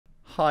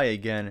Hi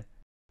again,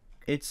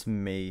 it's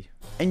me.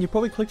 And you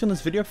probably clicked on this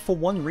video for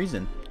one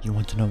reason. You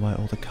want to know why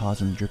all the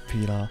cars in the drip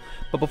feed are.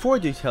 But before I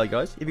do tell you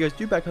guys, if you guys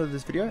do back out of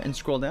this video and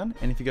scroll down,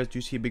 and if you guys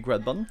do see a big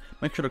red button,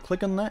 make sure to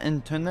click on that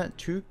and turn that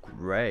to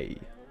grey.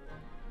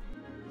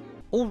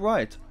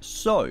 Alright,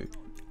 so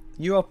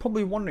you are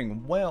probably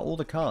wondering where are all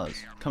the cars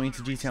coming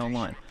to GTA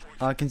Online.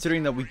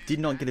 Considering that we did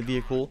not get a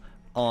vehicle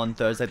on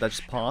Thursday that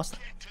just passed.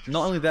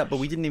 Not only that, but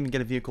we didn't even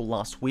get a vehicle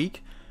last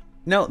week.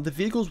 Now, the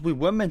vehicles we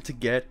were meant to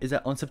get is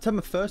that on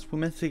September 1st, we're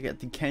meant to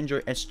get the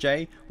Kanjo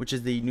SJ, which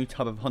is the new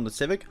type of Honda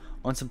Civic.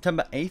 On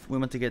September 8th, we're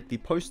meant to get the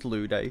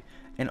Post-Lude.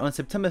 And on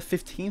September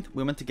 15th,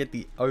 we're meant to get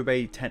the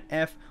Obey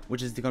 10F,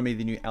 which is going to be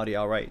the new Audi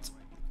R8.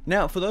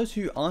 Now, for those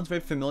who aren't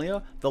very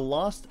familiar, the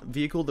last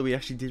vehicle that we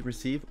actually did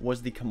receive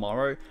was the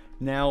Camaro.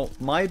 Now,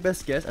 my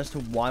best guess as to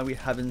why we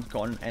haven't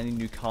gotten any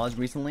new cars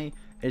recently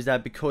is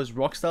that because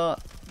Rockstar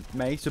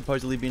may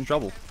supposedly be in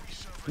trouble.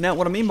 Now,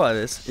 what I mean by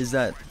this is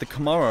that the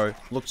Camaro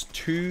looks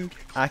too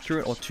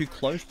accurate or too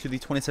close to the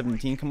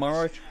 2017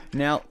 Camaro.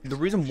 Now, the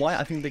reason why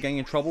I think they're getting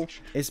in trouble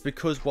is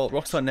because, well,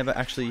 Rockstar never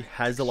actually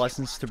has the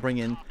license to bring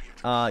in,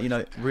 you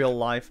know, real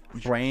life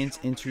brands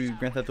into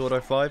Grand Theft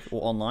Auto 5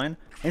 or online.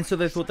 And so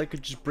they thought they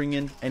could just bring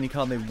in any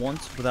car they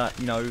want without,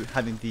 you know,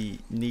 having the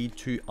need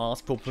to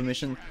ask for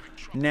permission.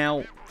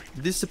 Now,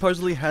 this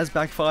supposedly has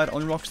backfired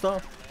on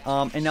Rockstar.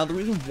 And now the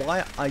reason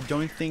why I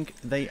don't think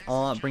they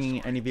are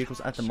bringing any vehicles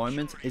at the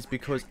moment is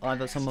because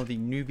either some of the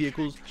new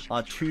vehicles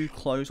are too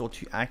close or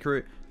too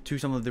accurate to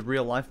some of the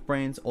real life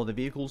brands or the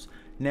vehicles.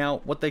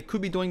 Now, what they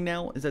could be doing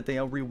now is that they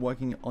are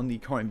reworking on the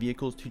current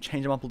vehicles to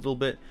change them up a little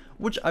bit,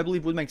 which I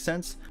believe would make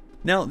sense.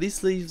 Now,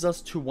 this leaves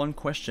us to one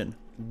question.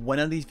 When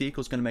are these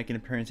vehicles going to make an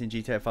appearance in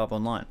GTA 5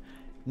 Online?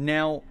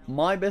 Now,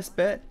 my best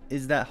bet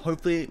is that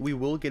hopefully we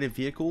will get a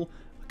vehicle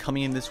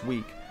coming in this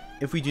week.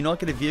 If we do not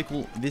get a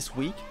vehicle this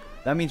week,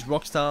 that means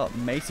Rockstar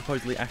may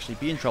supposedly actually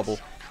be in trouble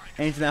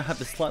and now have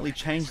to slightly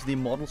change the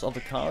models of the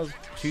cars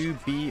to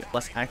be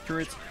less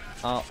accurate.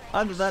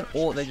 Either that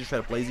or they just straight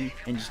up lazy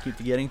and just keep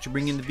forgetting to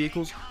bring in the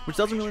vehicles, which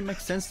doesn't really make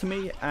sense to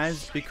me,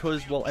 as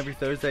because, well, every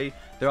Thursday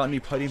there are new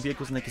podium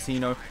vehicles in the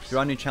casino, there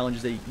are new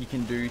challenges that you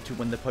can do to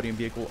win the podium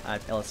vehicle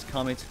at LS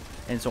Comet,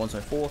 and so on and so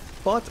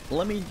forth. But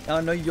let me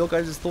know your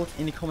guys' thoughts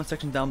in the comment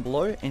section down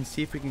below and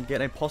see if we can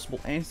get a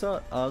possible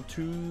answer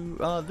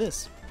to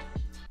this.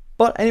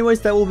 But anyways,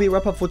 that will be a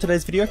wrap up for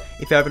today's video.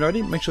 If you haven't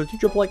already, make sure to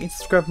drop a like and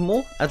subscribe for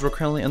more, as we're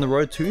currently on the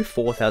road to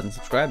 4,000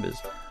 subscribers.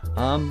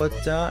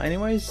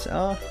 Anyways,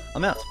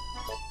 I'm out.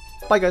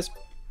 Bye guys.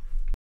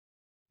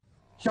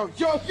 Yo!